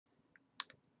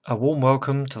A warm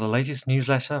welcome to the latest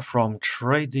newsletter from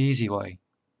Trade the Easy Way.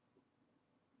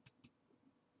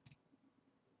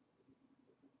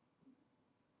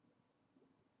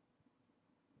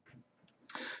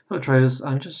 Hello traders,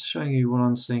 I'm just showing you what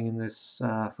I'm seeing in this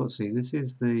FTSE. This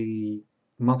is the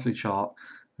monthly chart.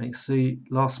 And you can see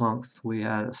last month we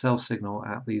had a sell signal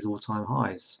at these all-time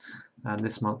highs, and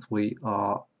this month we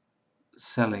are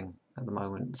selling at the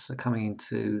moment. So coming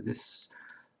into this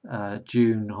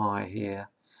June high here.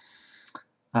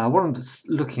 What I'm just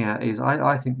looking at is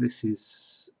I think we're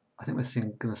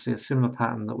going to see a similar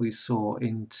pattern that we saw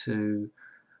into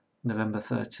November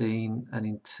 13 and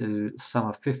into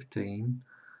summer 15,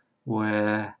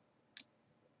 where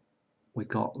we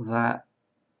got that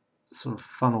sort of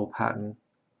funnel pattern,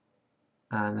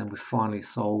 and then we finally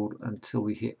sold until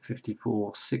we hit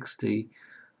 54.60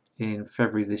 in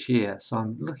February this year. So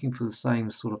I'm looking for the same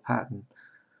sort of pattern.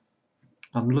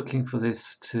 I'm looking for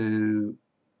this to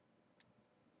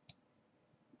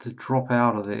drop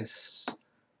out of this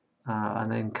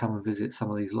and then come and visit some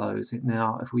of these lows.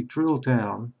 Now if we drill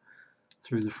down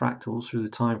through the fractals, through the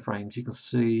time frames, you can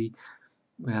see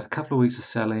we had a couple of weeks of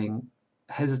selling,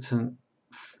 hesitant,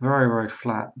 very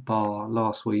flat bar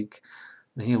last week,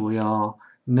 and here we are.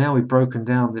 Now we've broken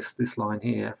down this line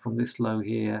here, from this low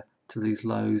here to these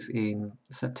lows in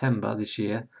September this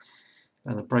year,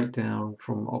 and a breakdown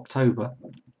from October.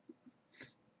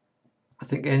 I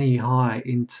think any high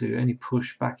into, any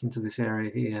push back into this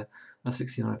area here at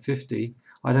 69.50,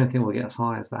 I don't think we'll get as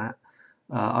high as that.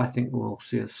 I think we'll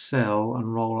see a sell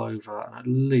and roll over and at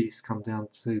least come down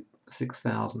to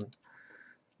 6,000.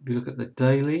 If you look at the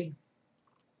daily,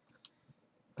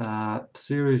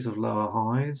 series of lower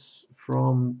highs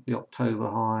from the October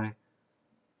high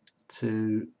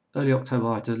to early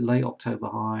October high to late October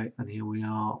high, and here we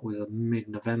are with a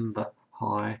mid-November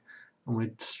high, and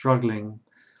we're struggling.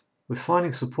 We're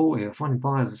finding support here, finding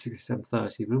buyers at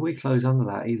 67.30, but if we close under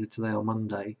that either today or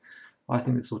Monday, I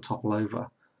think this will topple over,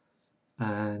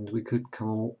 and we could come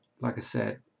all, like I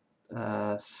said,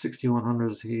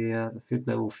 6100s here, the fib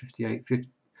level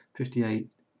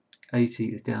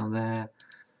 58.80 is down there.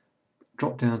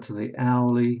 Drop down to the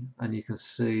hourly, and you can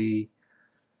see,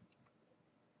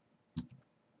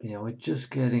 we're just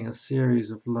getting a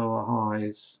series of lower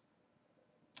highs.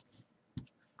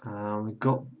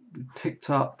 We picked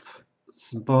up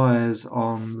some buyers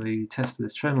on the test of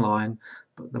this trend line,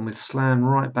 but then we slammed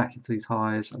right back into these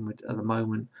highs, and at the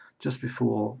moment, just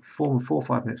before 4 or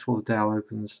 5 minutes before the Dow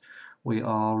opens, we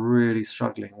are really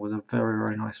struggling with a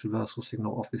very nice reversal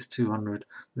signal off this 200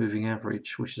 moving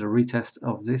average, which is a retest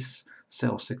of this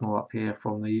sell signal up here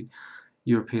from the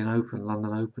European Open,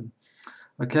 London Open.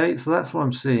 Okay, so that's what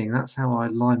I'm seeing. That's how I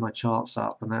line my charts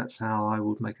up, and that's how I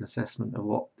would make an assessment of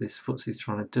what this FTSE is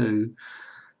trying to do.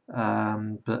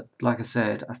 But like I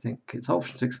said, I think it's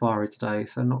options expiry today,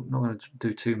 so not going to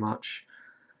do too much.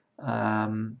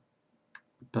 But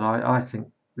I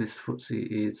think this FTSE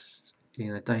is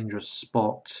in a dangerous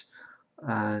spot,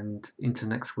 and into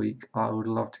next week I would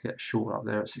love to get short up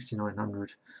there at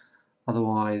 6,900.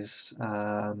 Otherwise,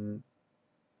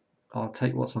 I'll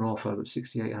take what's on offer, but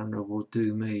 6,800 will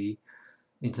do me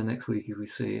into next week if we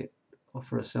see it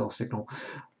offer a sell signal.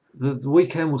 The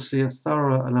weekend will see a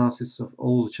thorough analysis of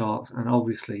all the charts, and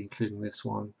obviously including this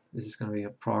one. This is going to be a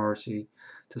priority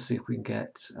to see if we can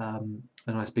get a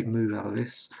nice big move out of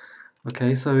this.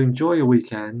 Okay, so enjoy your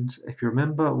weekend. If you're a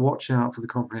member, watch out for the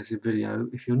comprehensive video.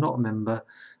 If you're not a member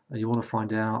and you want to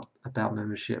find out about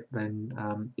membership, then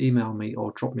email me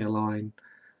or drop me a line,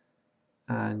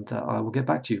 and I will get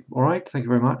back to you. Alright, thank you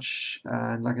very much,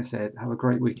 and like I said, have a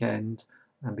great weekend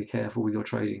and be careful with your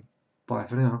trading. Bye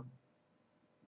for now.